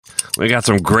We got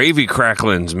some gravy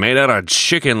cracklings made out of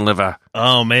chicken liver.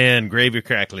 Oh, man, gravy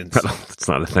cracklings. That's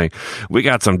not a thing. We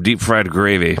got some deep fried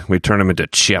gravy. We turn them into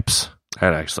chips.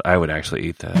 I would actually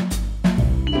eat that.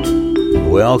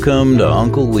 Welcome to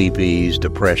Uncle Weepy's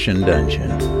Depression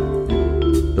Dungeon,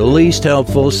 the least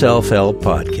helpful self-help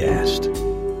podcast.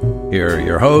 Here are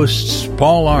your hosts,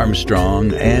 Paul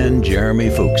Armstrong and Jeremy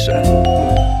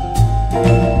Fuchsen.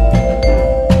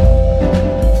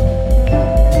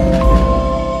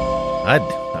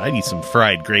 I'd eat some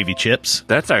fried gravy chips.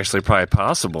 That's actually probably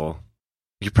possible.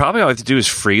 You probably all you have to do is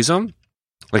freeze them,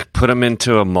 like put them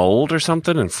into a mold or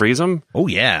something and freeze them. Oh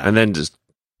yeah, and then just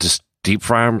deep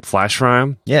fry them, flash fry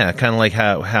them. Yeah, kind of like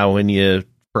how when you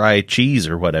fry cheese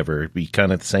or whatever, it'd be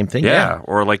kind of the same thing. Yeah,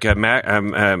 or like a mac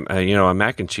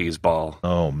and cheese ball.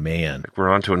 Oh man,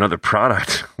 we're on to another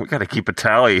product. We got to keep a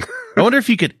tally. I wonder if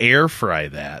you could air fry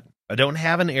that. I don't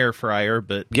have an air fryer,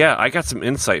 but yeah, I got some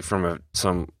insight from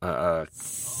some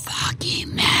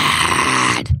fucking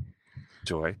mad.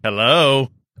 Joy. Hello.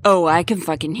 Oh, I can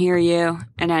fucking hear you.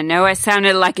 And I know I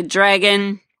sounded like a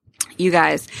dragon. You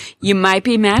guys, you might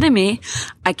be mad at me.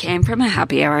 I came from a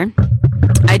happy hour.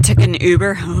 I took an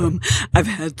Uber home. I've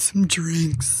had some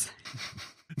drinks.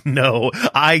 No,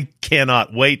 I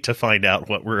cannot wait to find out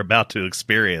what we're about to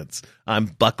experience. I'm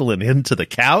buckling into the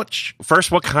couch.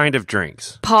 First, what kind of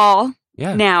drinks? Paul.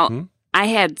 Yeah. Now, I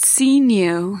had seen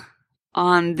you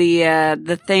on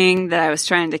the thing that I was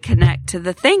trying to connect to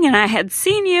the thing, and I had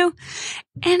seen you,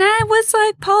 and I was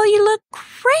like, Paul, you look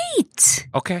great.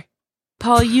 Okay.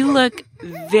 Paul, you look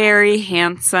very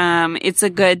handsome. It's a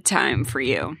good time for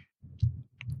you.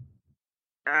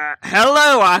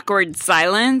 Hello, awkward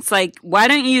silence. Like, why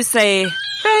don't you say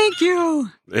thank you?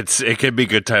 It could be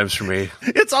good times for me.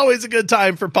 It's always a good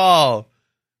time for Paul.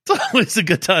 It's always a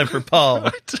good time for Paul.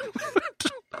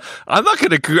 I'm not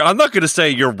gonna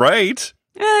say you're right.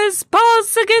 Yes,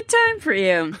 Paul's a good time for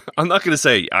you. I'm not gonna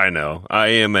say I know. I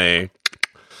am a.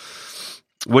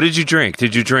 What did you drink?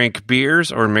 Did you drink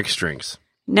beers or mixed drinks?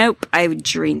 Nope, I would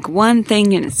drink one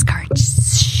thing, and it's called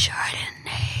Chardonnay.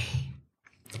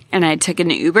 And I took an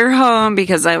Uber home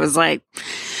because I was like,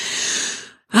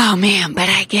 oh man, but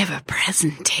I gave a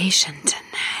presentation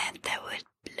tonight that would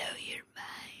blow your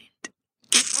mind.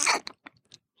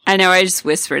 I know, I just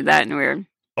whispered that and we're...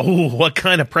 Oh, what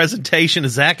kind of presentation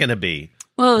is that going to be?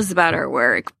 Well, it was about our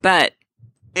work, but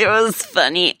it was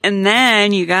funny. And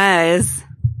then, you guys,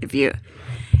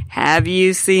 have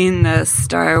you seen the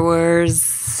Star Wars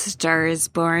Star is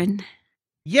Born?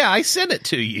 Yeah, I sent it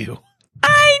to you.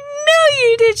 I know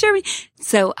you did, Jeremy.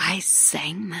 So I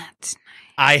sang that tonight.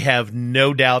 I have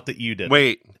no doubt that you did.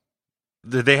 Wait,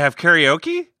 did they have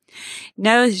karaoke?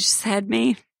 No, it just had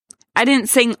me. I didn't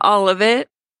sing all of it,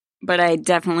 but I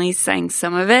definitely sang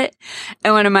some of it.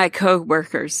 And one of my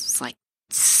co-workers was like,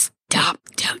 stop,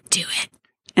 don't do it.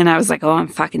 And I was like, oh, I'm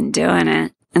fucking doing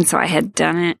it. And so I had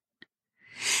done it.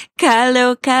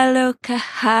 Kalo, kalo,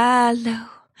 kahalo.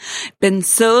 Ben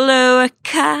Solo, a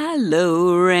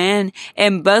Kylo Ren.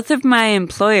 And both of my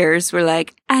employers were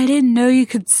like, I didn't know you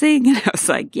could sing. And I was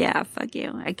like, yeah, fuck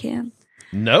you, I can.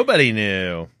 Nobody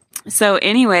knew. So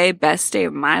anyway, best day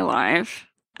of my life.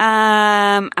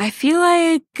 I feel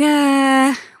like,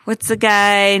 what's the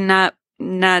guy? Not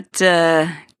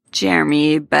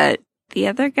Jeremy, but the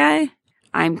other guy?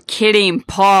 I'm kidding,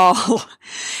 Paul.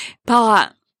 Paul,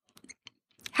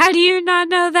 how do you not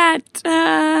know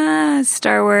that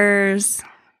Star Wars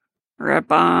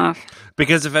ripoff?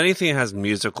 Because if anything has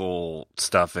musical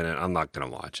stuff in it, I'm not going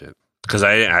to watch it. Because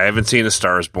I haven't seen A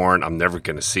Star is Born. I'm never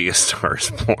going to see A Star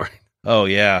is Born. Oh,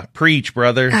 yeah. Preach,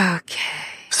 brother. Okay.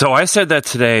 So I said that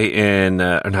today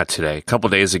not today, a couple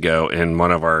days ago in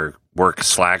one of our work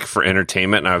Slack for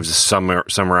entertainment. And I was just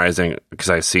summarizing because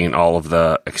I've seen all of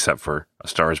except for A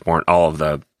Star is Born, all of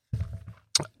the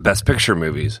Best Picture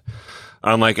movies.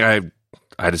 I'm like, I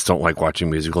just don't like watching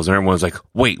musicals. And everyone's like,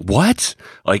 wait, what?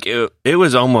 Like, it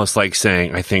was almost like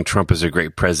saying, I think Trump is a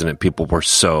great president. People were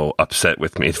so upset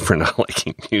with me for not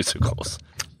liking musicals.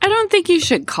 I don't think you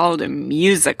should call it a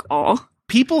musical.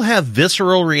 People have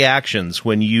visceral reactions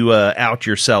when you out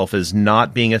yourself as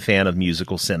not being a fan of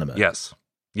musical cinema. Yes.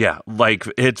 Yeah. Like,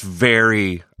 it's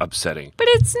very upsetting. But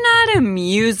it's not a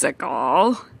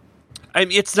musical. I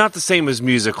mean, it's not the same as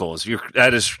musicals.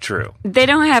 That is true. They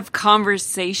don't have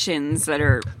conversations that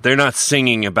are... They're not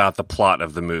singing about the plot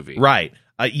of the movie. Right.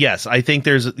 Yes, I think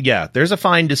there's a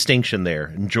fine distinction there.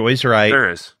 And Joy's right. There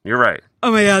is. You're right.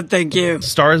 Oh my God, thank you.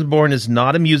 Star is Born is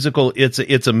not a musical. It's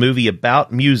a movie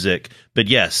about music. But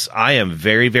yes, I am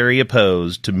very, very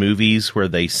opposed to movies where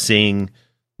they sing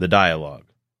the dialogue.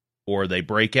 or they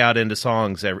break out into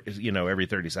songs every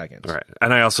 30 seconds. Right.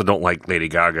 And I also don't like Lady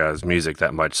Gaga's music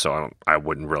that much, so I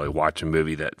wouldn't really watch a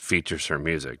movie that features her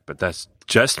music. But that's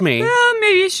just me. Well,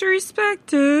 maybe you should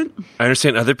respect it. I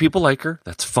understand other people like her.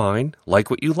 That's fine. Like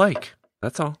what you like.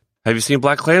 That's all. Have you seen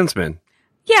Black Klansman?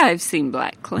 Yeah, I've seen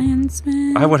Black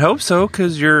Klansman. I would hope so,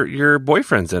 because your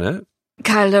boyfriend's in it.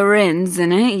 Kylo Ren's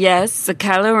in it. Yes, the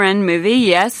Kylo Ren movie.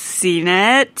 Yes, seen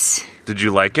it. Did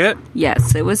you like it?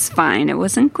 Yes, it was fine. It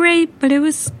wasn't great, but it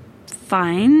was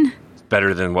fine.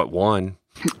 Better than what won.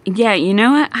 Yeah, you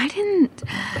know what? I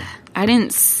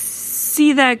didn't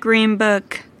see that Green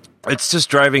Book. It's just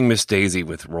driving Miss Daisy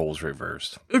with roles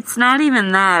reversed. It's not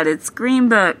even that. It's Green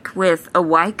Book with a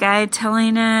white guy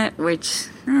telling it, which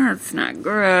that's not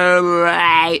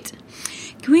great.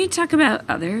 Can we talk about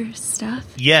other stuff?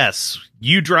 Yes,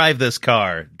 you drive this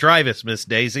car. Drive us, Miss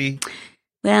Daisy.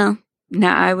 Well,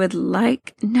 now I would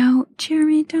like... No,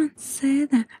 Jeremy, don't say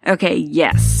that. Okay,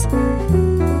 yes.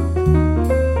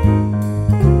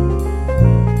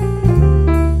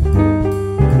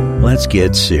 Let's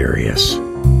get serious.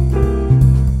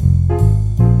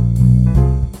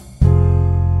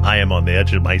 I am on the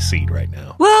edge of my seat right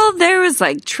now. Well, there was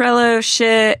like Trello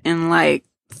shit and like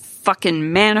fucking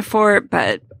Manafort,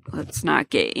 but let's not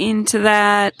get into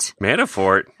that.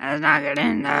 Manafort? Let's not get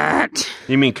into that.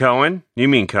 You mean Cohen? You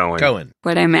mean Cohen. Cohen.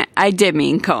 What I meant, I did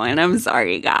mean Cohen. I'm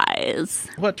sorry, guys.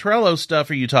 What Trello stuff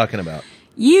are you talking about?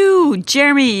 You,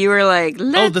 Jeremy, you were like,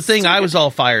 let's the thing I was all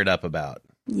fired up about.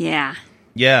 Yeah.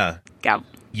 Yeah. Go.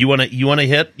 You want to do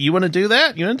that? You want to do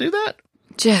that?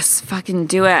 Just fucking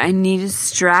do it. I need a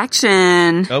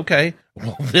distraction. Okay.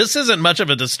 Well, this isn't much of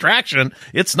a distraction.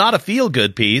 It's not a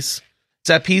feel-good piece. It's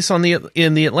that piece in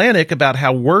the Atlantic about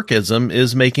how workism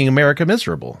is making America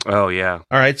miserable. Oh yeah.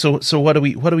 All right. So what do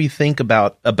we think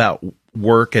about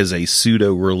work as a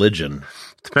pseudo religion?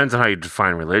 Depends on how you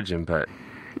define religion, but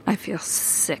I feel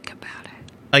sick about it.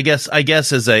 I guess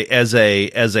as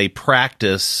a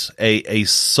practice, a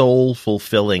soul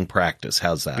fulfilling practice.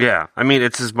 How's that? yeah. I mean,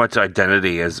 it's as much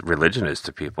identity as religion is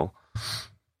to people.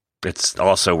 It's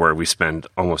also where we spend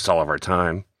almost all of our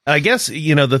time. I guess,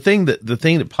 the thing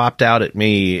that popped out at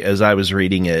me as I was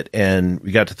reading it, and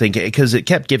we got to thinking, because it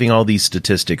kept giving all these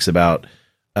statistics about,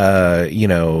 the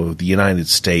United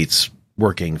States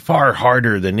working far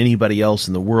harder than anybody else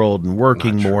in the world and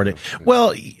working more.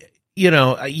 Well,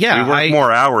 yeah, we work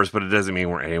more hours, but it doesn't mean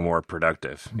we're any more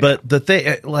productive. But the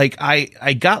thing, like,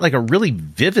 I got like a really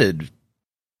vivid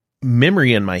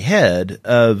memory in my head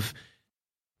of,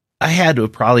 I had to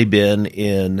have probably been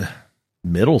in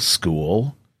middle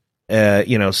school,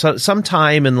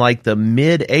 sometime in like the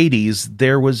mid 80s,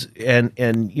 there was,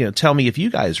 and tell me if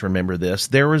you guys remember this,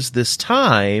 there was this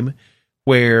time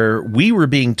where we were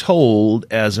being told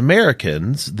as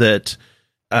Americans that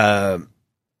the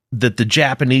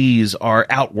Japanese are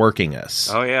outworking us.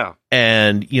 Oh yeah.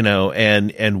 And,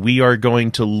 and we are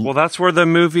going to... Well, that's where the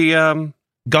movie... Gung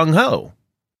Ho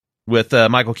with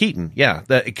Michael Keaton. Yeah,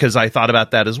 because I thought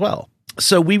about that as well.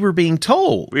 So we were being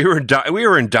told. We were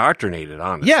indoctrinated,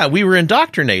 honestly. Yeah, we were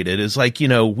indoctrinated. It's like,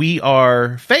 we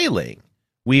are failing.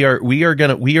 We are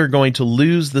going to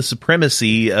lose the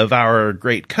supremacy of our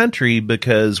great country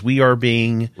because we are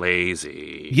being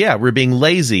lazy. Yeah, we're being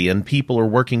lazy and people are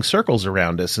working circles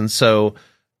around us. And so,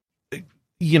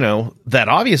 that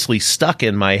obviously stuck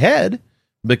in my head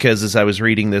because as I was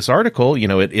reading this article,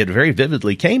 it very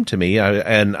vividly came to me.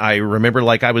 I remember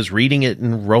like I was reading it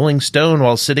in Rolling Stone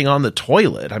while sitting on the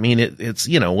toilet. I mean, it's,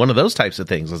 one of those types of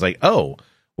things. I was like, oh,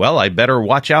 well, I better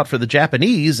watch out for the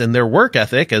Japanese and their work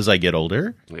ethic as I get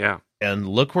older. Yeah. And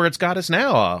look where it's got us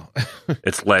now.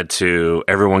 It's led to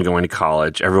everyone going to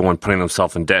college, everyone putting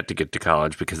themselves in debt to get to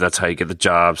college because that's how you get the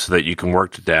job so that you can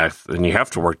work to death. And you have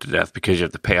to work to death because you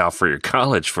have to pay off for your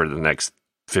college for the next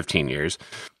 15 years,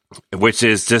 which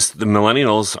is just the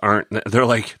millennials they're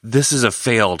like, this is a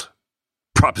failed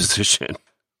proposition.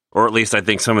 Or at least I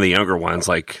think some of the younger ones,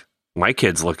 like my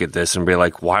kids look at this and be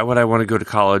like, why would I want to go to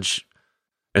college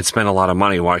and spend a lot of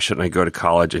money? Why shouldn't I go to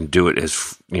college and do it as,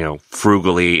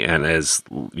 frugally and as,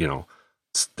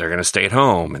 they're going to stay at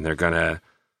home and they're going to,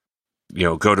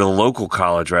 go to the local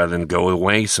college rather than go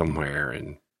away somewhere.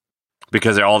 And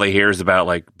because all they hear is about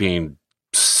like being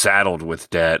saddled with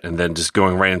debt and then just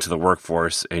going right into the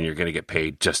workforce and you're going to get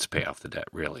paid just to pay off the debt,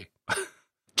 really.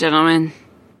 Gentlemen.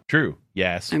 True.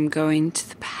 Yes. I'm going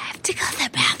to I have to go to the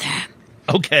bathroom.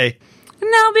 Okay.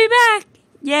 And I'll be back.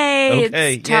 Yay,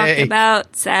 okay, it's talk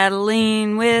about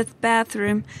saddling with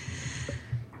bathroom.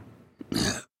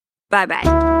 Bye-bye.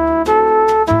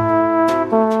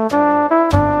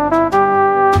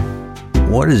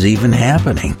 What is even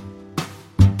happening?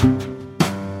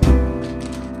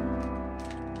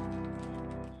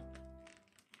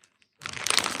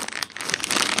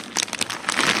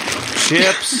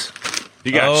 chips.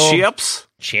 You got chips?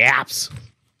 Chaps.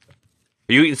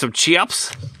 Are you eating some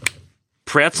chips?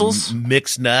 Pretzels?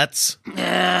 Mixed nuts.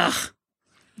 Ugh.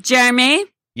 Jeremy?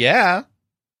 Yeah.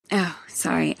 Oh,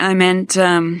 sorry. I meant,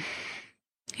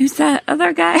 who's that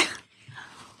other guy?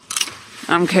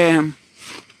 I'm Cam.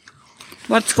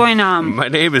 What's going on? My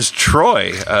name is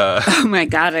Troy. Oh my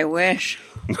God, I wish.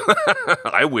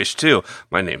 I wish too.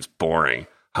 My name's boring.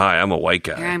 Hi, I'm a white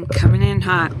Here, guy. I'm coming in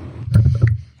hot.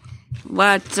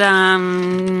 What,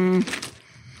 Jeremy?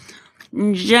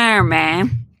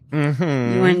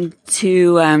 Mm-hmm. You want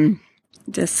to,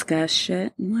 discuss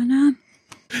shit and whatnot?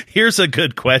 Here's a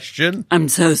good question. I'm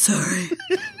so sorry.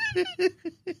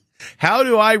 How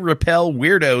do I repel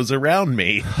weirdos around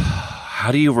me?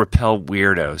 How do you repel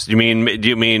weirdos? Do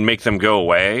you mean make them go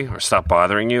away or stop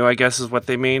bothering you? I guess is what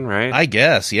they mean, right? I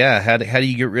guess, yeah. How do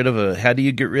you get rid of a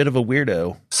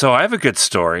weirdo? So I have a good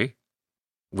story.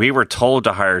 We were told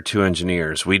to hire 2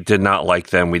 engineers. We did not like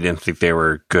them. We didn't think they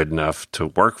were good enough to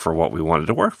work for what we wanted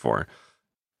to work for.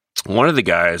 One of the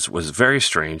guys was very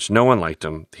strange. No one liked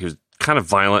him. He was kind of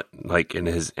violent, like in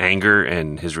his anger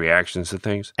and his reactions to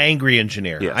things. Angry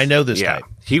engineer. Yes. I know this type.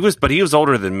 He was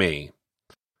older than me.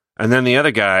 And then the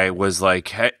other guy was like,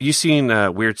 hey, you seen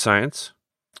Weird Science?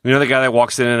 You know the guy that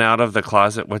walks in and out of the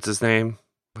closet? What's his name?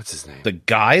 The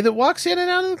guy that walks in and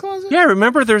out of the closet? Yeah,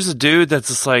 remember there's a dude that's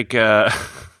just like,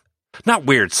 not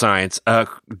Weird Science, A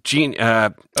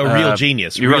real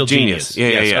genius. Real Genius. Yeah,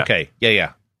 yes, yeah. Okay.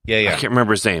 Yeah. I can't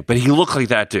remember his name, but he looked like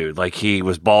that dude. Like he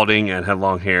was balding and had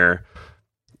long hair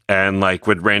and like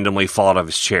would randomly fall out of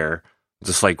his chair.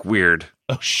 Just like weird.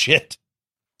 Oh, shit.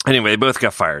 Anyway, they both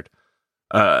got fired.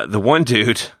 The one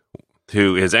dude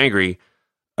who is angry,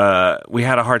 we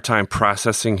had a hard time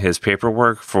processing his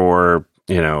paperwork for,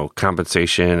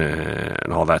 compensation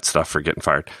and all that stuff for getting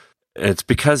fired. It's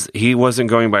because he wasn't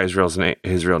going by his real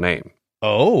name.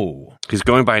 Oh. He's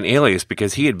going by an alias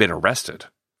because he had been arrested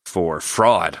for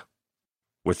fraud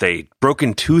with a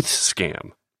broken tooth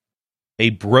scam.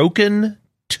 A broken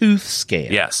tooth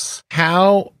scam? Yes.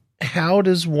 How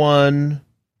does one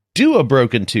do a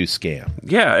broken tooth scam?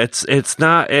 Yeah,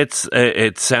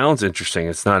 it sounds interesting.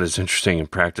 It's not as interesting in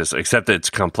practice, except that it's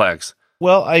complex.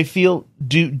 Well, I feel,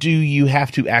 do you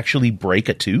have to actually break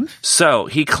a tooth? So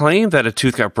he claimed that a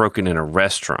tooth got broken in a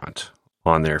restaurant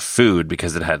on their food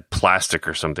because it had plastic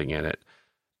or something in it,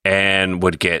 and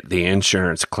would get the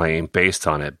insurance claim based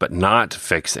on it, but not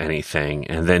fix anything,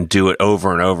 and then do it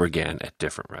over and over again at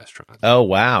different restaurants. Oh,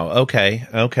 wow. Okay.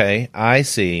 I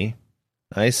see.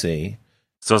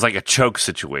 So it's like a choke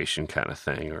situation kind of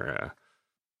thing.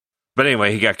 But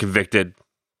anyway, he got convicted.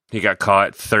 He got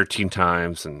caught 13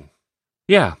 times. And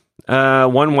yeah,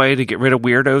 one way to get rid of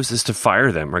weirdos is to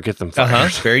fire them or get them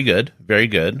fired. Very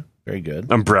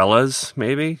good. Umbrellas,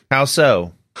 maybe? How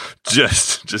so?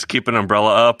 Just keep an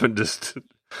umbrella up and just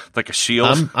like a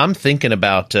shield. I'm thinking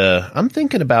about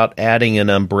adding an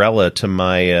umbrella to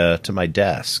my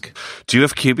desk. Do you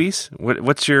have cubies?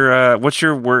 What's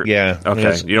your work? Yeah.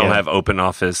 Okay. You don't have open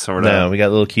office sort of. No, we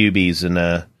got little cubies and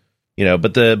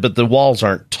but the walls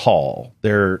aren't tall.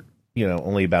 They're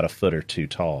only about a foot or two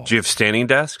tall. Do you have standing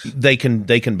desks? They can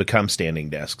become standing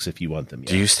desks if you want them. Yeah.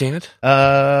 Do you stand?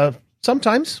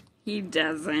 Sometimes. He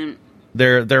doesn't.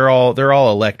 They're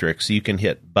all electric, so you can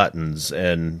hit buttons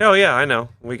and. Oh yeah, I know.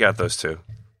 We got those too.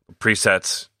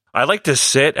 Presets. I like to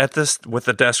sit at this with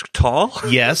the desk tall.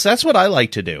 Yes, that's what I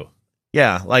like to do.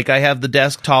 Yeah, like I have the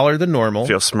desk taller than normal.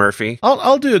 Feel Smurfy.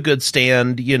 I'll do a good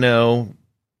stand,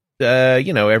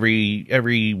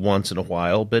 every once in a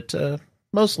while, but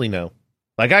mostly no.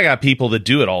 Like I got people that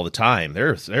do it all the time.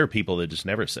 There are people that just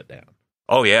never sit down.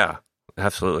 Oh yeah,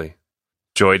 absolutely.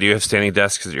 Joy, do you have standing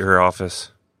desks at your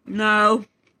office? No.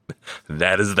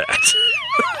 That is that.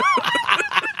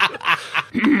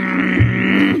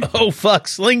 Oh fuck!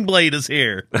 Sling Blade is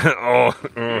here.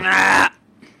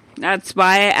 That's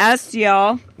why I asked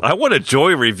y'all. I want a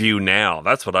Joy review now.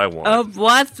 That's what I want. Of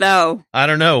what though? I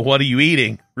don't know. What are you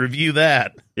eating? Review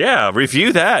that. Yeah,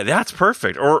 review that. That's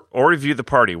perfect. Or review the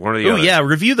party. One or the other. Oh yeah,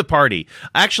 review the party.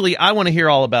 Actually, I want to hear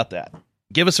all about that.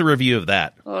 Give us a review of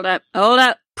that. Hold up.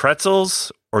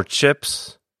 Pretzels or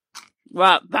chips?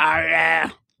 What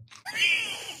party?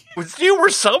 You were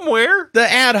somewhere. The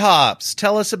ad hops.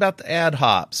 Tell us about the ad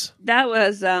hops. That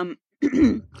was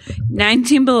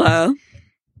 19 Below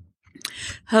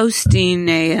hosting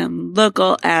a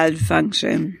local ad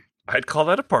function. I'd call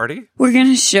that a party. We're going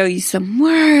to show you some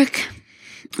work.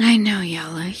 I know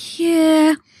y'all are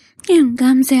here. You can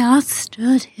come see our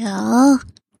studio.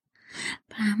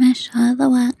 But I'm going to show you the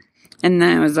work. And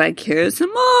then I was like, here's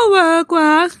some more work.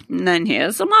 And then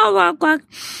here's some more work.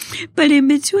 But in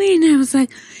between, I was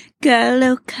like,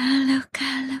 Carlo.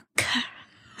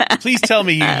 Please tell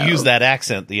me you use that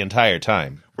accent the entire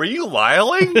time. Were you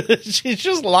liling? She's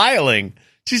just liling.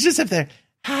 She's just up there.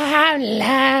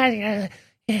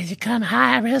 You come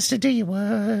high rest to do your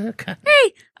work.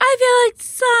 Hey, I feel like the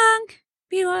song.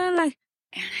 People are like,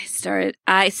 and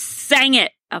I sang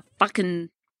it.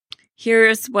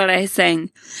 Here's what I sang.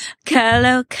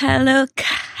 Carlo.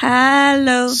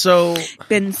 So,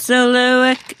 Been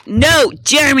solo. No,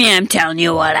 Jeremy, I'm telling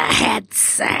you what I had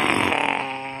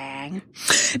sang.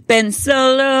 Been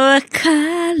solo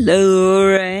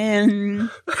coloring.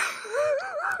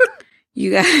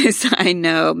 You guys, I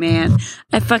know, man.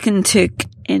 I fucking took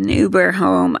an Uber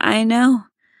home. I know.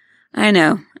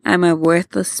 I'm a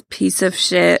worthless piece of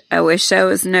shit. I wish I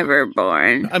was never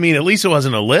born. I mean, at least it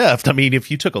wasn't a lift. I mean, if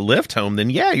you took a lift home,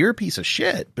 then yeah, you're a piece of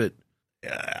shit. But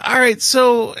all right,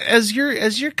 so as you're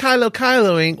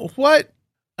Kyloing,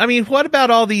 what about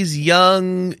all these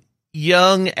young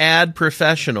ad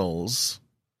professionals?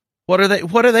 What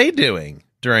are they doing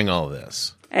during all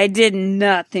this? I did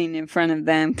nothing in front of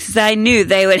them because I knew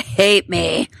they would hate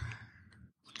me.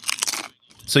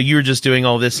 So you were just doing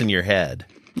all this in your head?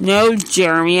 No,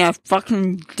 Jeremy, I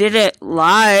fucking did it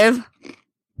live.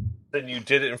 Then you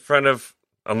did it in front of,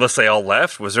 unless they all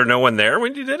left? Was there no one there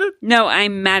when you did it? No,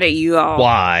 I'm mad at you all.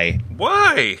 Why?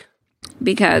 Why?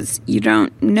 Because you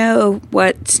don't know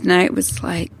what tonight was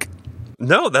like.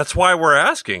 No, that's why we're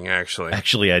asking, actually.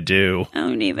 Actually, I do. I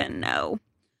don't even know.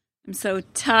 I'm so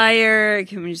tired.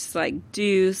 Can we just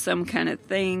do some kind of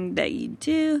thing that you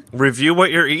do? Review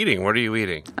what you're eating. What are you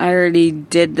eating? I already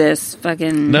did this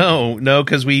fucking. No,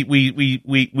 because we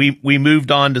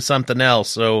moved on to something else.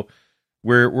 So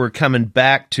we're coming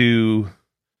back to.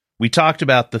 We talked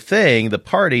about the thing, the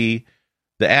party,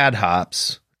 the ad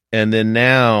hops, and then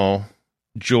now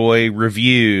Joy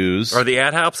reviews. Are the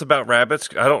ad hops about rabbits?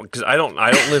 I don't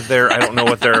live there. I don't know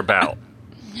what they're about.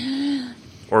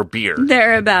 Or beer.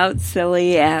 They're about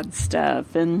silly ad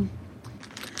stuff. And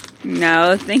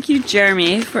no, thank you,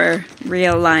 Jeremy, for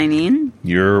realigning.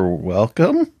 You're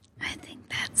welcome. I think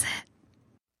that's it.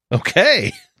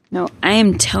 Okay. No, I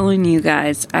am telling you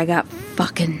guys, I got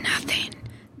fucking nothing.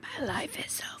 My life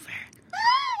is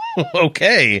over.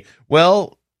 Okay.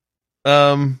 Well,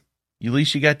 at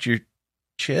least you got your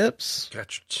chips.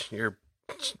 Got your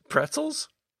pretzels?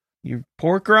 Your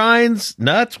pork rinds?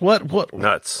 Nuts? What?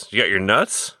 Nuts. You got your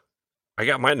nuts? I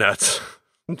got my nuts.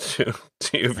 Do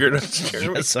you have your nuts,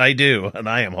 Jeremy? Yes, I do. And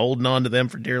I am holding on to them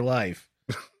for dear life.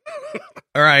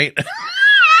 All right.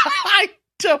 I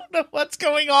don't know what's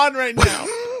going on right now.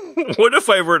 What if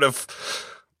I were to...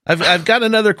 I've got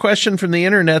another question from the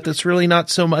internet that's really not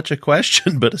so much a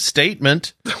question, but a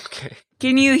statement. Okay.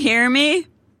 Can you hear me?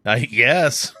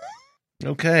 Yes.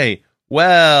 Okay.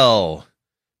 Well...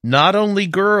 Not only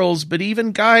girls, but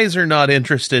even guys are not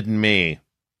interested in me.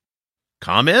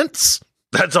 Comments?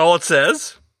 That's all it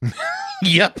says?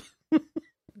 Yep.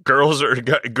 Girls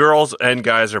and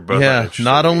guys are both not interested.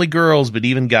 Not only girls, but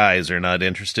even guys are not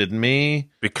interested in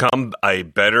me. Become a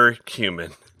better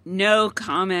human. No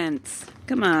comments.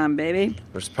 Come on, baby.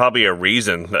 There's probably a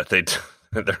reason that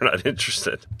they're not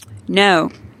interested. No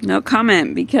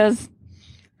comment because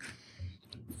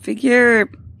figure.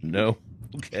 No.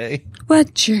 Okay.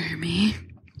 What, Jeremy?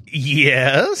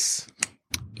 Yes?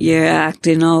 You're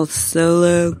acting all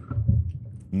solo.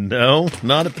 No,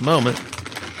 not at the moment.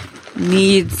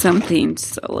 Need something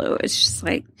solo. It's just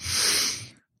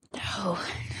no.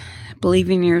 Believe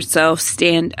in yourself.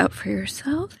 Stand up for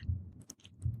yourself.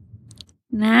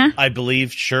 Nah. I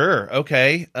believe, sure.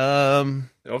 Okay.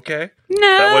 Okay. No.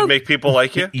 That would make people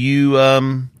like you? You,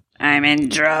 I'm in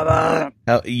trouble.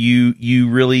 You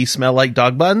really smell like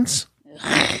dog buns?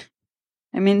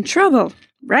 I'm in trouble,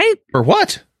 right? For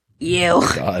what? You.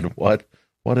 God, what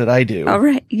did I do? All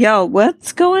right. Yo,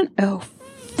 what's going... Oh,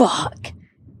 fuck.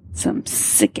 Some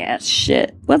sick-ass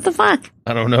shit. What the fuck?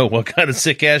 I don't know. What kind of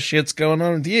sick-ass shit's going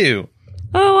on with you?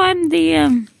 Oh, I'm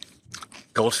the,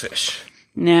 Goldfish.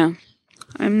 No.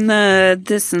 I'm the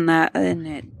this and that, and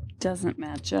it doesn't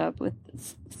match up with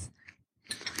this.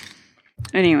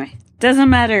 Anyway, doesn't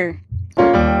matter.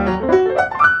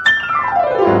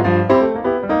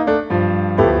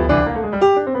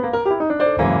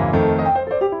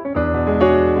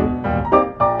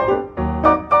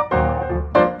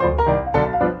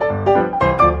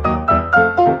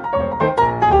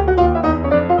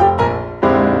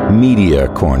 Media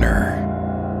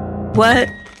Corner. What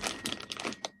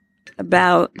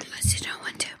about, unless you don't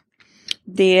want to,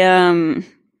 the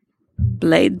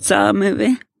Blade Saw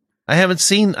movie? I haven't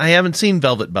seen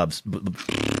Velvet Bubs.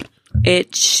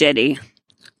 It's shitty.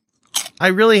 I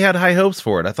really had high hopes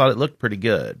for it. I thought it looked pretty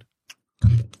good.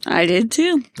 I did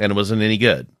too. And it wasn't any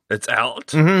good. It's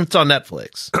out. It's on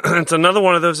Netflix. It's another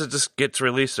one of those that just gets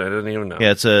released. I didn't even know.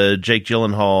 Yeah, it's a Jake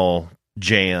Gyllenhaal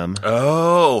jam.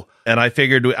 Oh, And I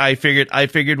figured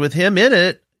with him in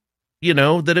it,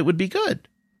 that it would be good.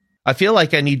 I feel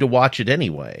like I need to watch it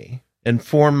anyway and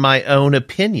form my own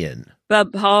opinion.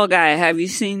 But Paul Guy, have you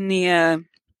seen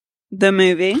the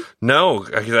movie? no,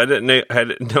 because I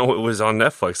didn't know it was on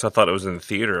Netflix. I thought it was in the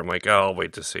theater. I'm like, oh, I'll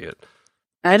wait to see it.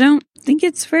 I don't think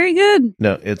it's very good.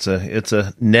 No, it's a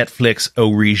Netflix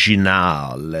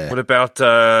original. What about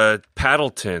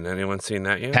Paddleton? Anyone seen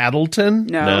that yet? Paddleton?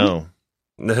 No.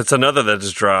 It's another that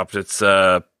just dropped. It's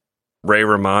Ray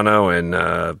Romano and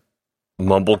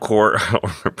Mumblecore. I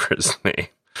don't remember his name.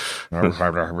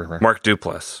 Mark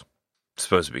Duplass. It's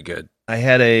supposed to be good. I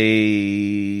had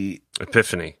a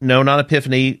Epiphany. no, not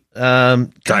Epiphany.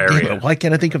 God damn Diarrhea. it, why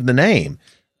can't I think of the name?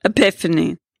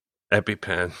 Epiphany.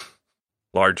 EpiPen.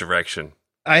 Large erection.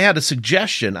 I had a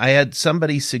suggestion. I had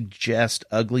somebody suggest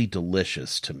Ugly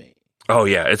Delicious to me. Oh,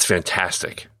 yeah. It's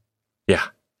fantastic. Yeah.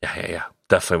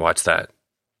 Definitely watch that.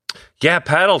 Yeah,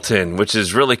 Paddleton, which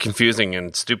is really confusing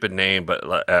and stupid name,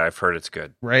 but I've heard it's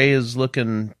good. Ray is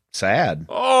looking sad.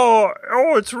 Oh,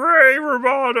 it's Ray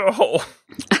Romano.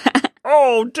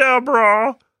 Oh,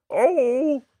 Deborah.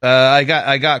 Oh. I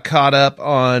got caught up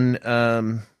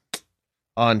on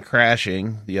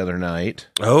Crashing the other night.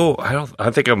 Oh, I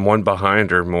think I'm one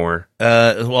behind or more.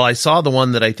 Well, I saw the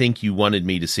one that I think you wanted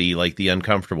me to see, like the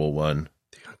uncomfortable one.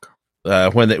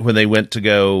 When they went to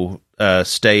go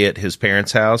stay at his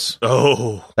parents' house.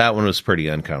 Oh. That one was pretty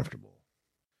uncomfortable.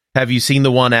 Have you seen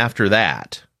the one after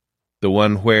that? The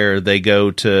one where they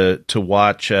go to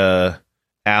watch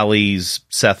Allie's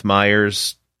Seth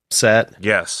Meyers set?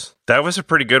 Yes. That was a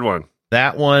pretty good one.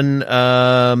 That one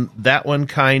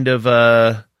kind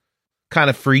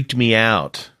of freaked me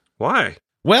out. Why?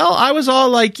 Well, I was all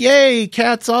like, yay,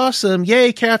 Cat's awesome.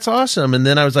 Yay, Cat's awesome. And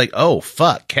then I was like, oh,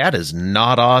 fuck, Cat is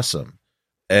not awesome.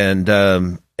 And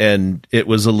it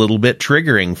was a little bit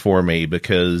triggering for me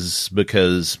because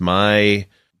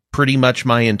pretty much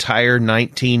my entire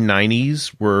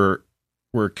 1990s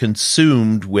were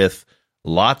consumed with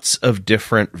lots of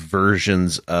different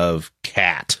versions of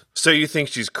Cat. So you think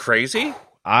she's crazy?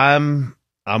 I'm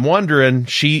wondering.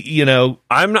 She,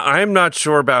 I'm not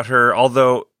sure about her,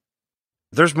 although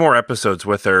there's more episodes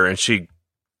with her and she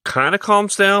kind of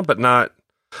calms down, but not.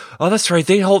 Oh, that's right.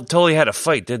 They totally had a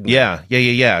fight, didn't they?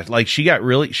 Yeah. Like she got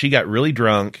really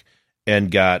drunk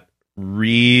and got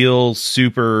real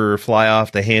super fly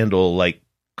off the handle, like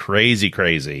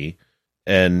crazy.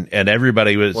 And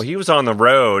everybody was. Well, he was on the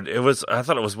road. I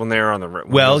thought it was when they were on the road.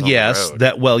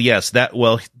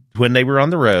 When they were on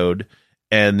the road.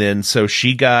 And then so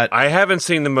she got. I haven't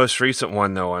seen the most recent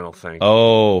one though. I don't think.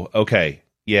 Oh, okay.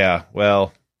 Yeah.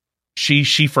 Well, she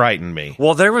frightened me.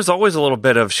 Well, there was always a little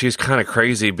bit of she's kind of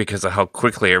crazy because of how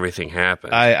quickly everything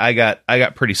happened. I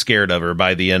got pretty scared of her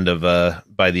by the end of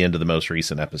the most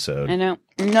recent episode. I know.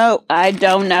 No, I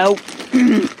don't know.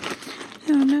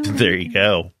 There you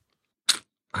go.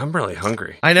 I'm really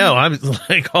hungry. I know. I'm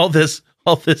like all this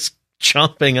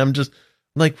chomping. I'm just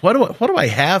like, what do I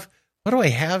have? What do I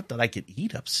have that I could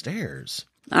eat upstairs?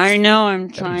 I know. I'm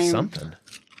That'd be trying. something.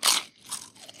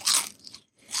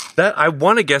 That I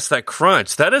want to guess that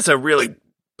crunch. That is a really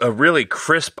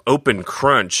crisp, open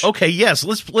crunch. Okay, yes.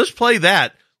 Let's play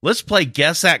that. Let's play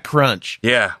Guess That Crunch.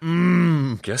 Yeah.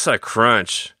 Guess that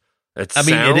crunch. It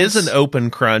is an open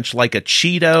crunch, like a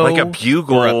Cheeto, like a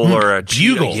Bugle or a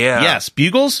Bugle. Cheeto. Yeah. Yes,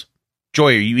 Bugles.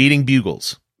 Joy, are you eating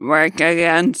Bugles? Work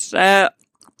against it.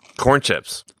 Corn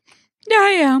chips. Yeah, I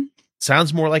am.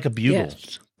 Sounds more like a Bugle.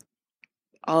 Yes.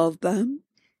 All of them.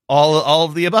 All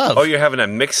of the above. Oh, you're having a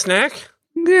mixed snack?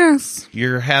 Yes.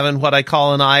 You're having what I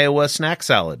call an Iowa snack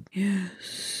salad.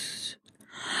 Yes.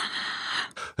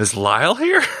 Is Lyle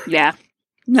here? Yeah.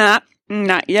 Not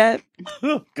yet.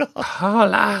 Oh, God. Oh,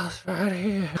 Lyle's right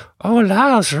here. Oh,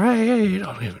 Lyle's right here. You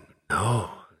don't even know.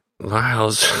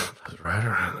 Lyle's right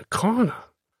around the corner.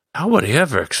 Nobody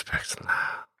ever expects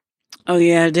Lyle. Oh,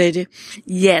 yeah, they do.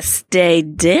 Yes, they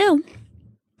do.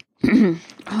 Oh,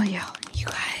 yeah, you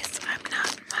guys, I'm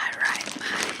not in my right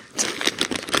mind.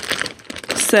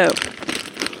 So,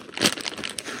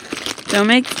 don't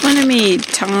make fun of me,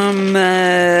 Tom,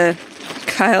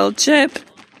 Kyle Chip.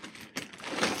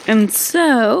 And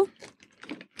so,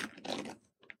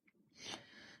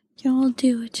 y'all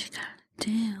do what you gotta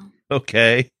do.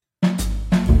 Okay.